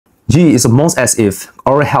Gee, it's almost as if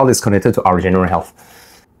oral health is connected to our general health.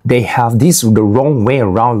 They have this the wrong way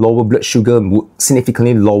around. Lower blood sugar would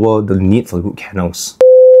significantly lower the need for root canals.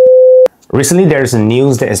 Recently, there is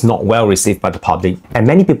news that is not well received by the public, and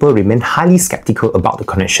many people remain highly skeptical about the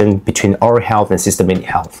connection between oral health and systemic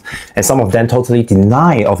health, and some of them totally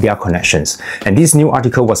deny of their connections. And this new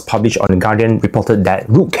article was published on The Guardian, reported that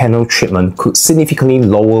root canal treatment could significantly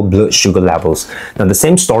lower blood sugar levels. Now, the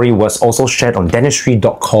same story was also shared on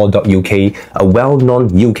dentistry.co.uk, a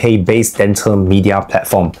well-known UK-based dental media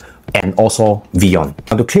platform, and also beyond.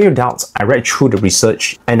 Now, to clear your doubts, I read through the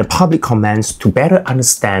research and the public comments to better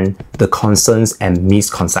understand the concerns and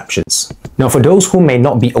misconceptions. Now, for those who may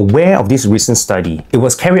not be aware of this recent study, it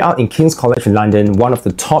was carried out in King's College in London, one of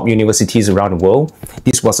the top universities around the world.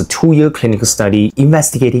 This was a 2-year clinical study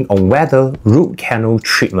investigating on whether root canal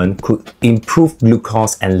treatment could improve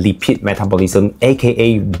glucose and lipid metabolism,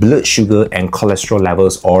 aka blood sugar and cholesterol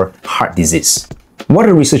levels, or heart disease. What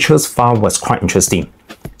the researchers found was quite interesting.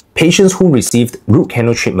 Patients who received root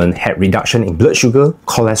canal treatment had reduction in blood sugar,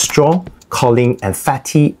 cholesterol, choline, and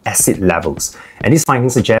fatty acid levels. And this finding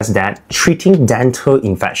suggests that treating dental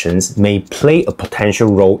infections may play a potential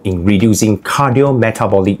role in reducing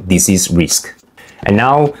cardiometabolic disease risk. And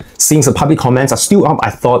now, since the public comments are still up,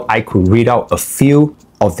 I thought I could read out a few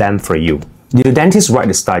of them for you. Did the dentist write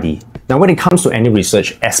the study? Now, when it comes to any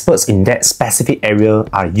research, experts in that specific area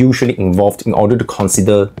are usually involved in order to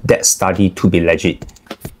consider that study to be legit.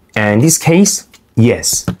 And in this case,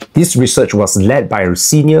 yes, this research was led by a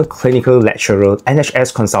senior clinical lecturer,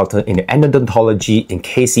 NHS consultant in the endodontology in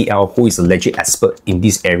KCL, who is a legit expert in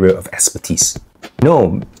this area of expertise.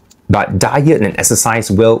 No, but diet and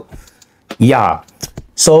exercise, well, yeah.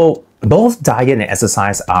 So both diet and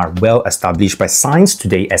exercise are well established by science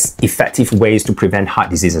today as effective ways to prevent heart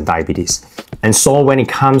disease and diabetes. And so when it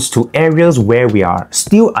comes to areas where we are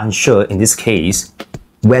still unsure, in this case,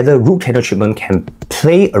 whether root canal treatment can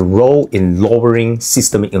play a role in lowering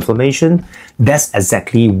systemic inflammation, that's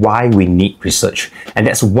exactly why we need research. And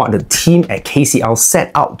that's what the team at KCL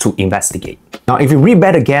set out to investigate. Now, if you read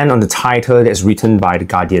back again on the title that's written by The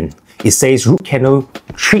Guardian, it says root canal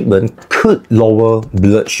treatment could lower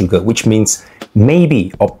blood sugar, which means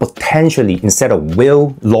maybe or potentially instead of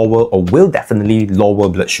will lower or will definitely lower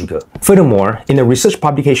blood sugar. Furthermore, in the research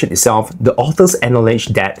publication itself, the authors acknowledge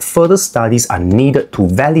that further studies are needed to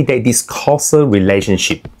validate this causal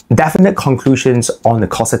relationship. Definite conclusions on the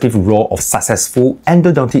causative role of successful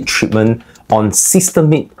endodontic treatment on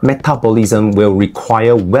systemic metabolism will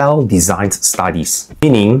require well-designed studies.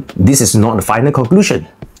 Meaning, this is not the final conclusion.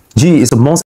 Gee, it's the most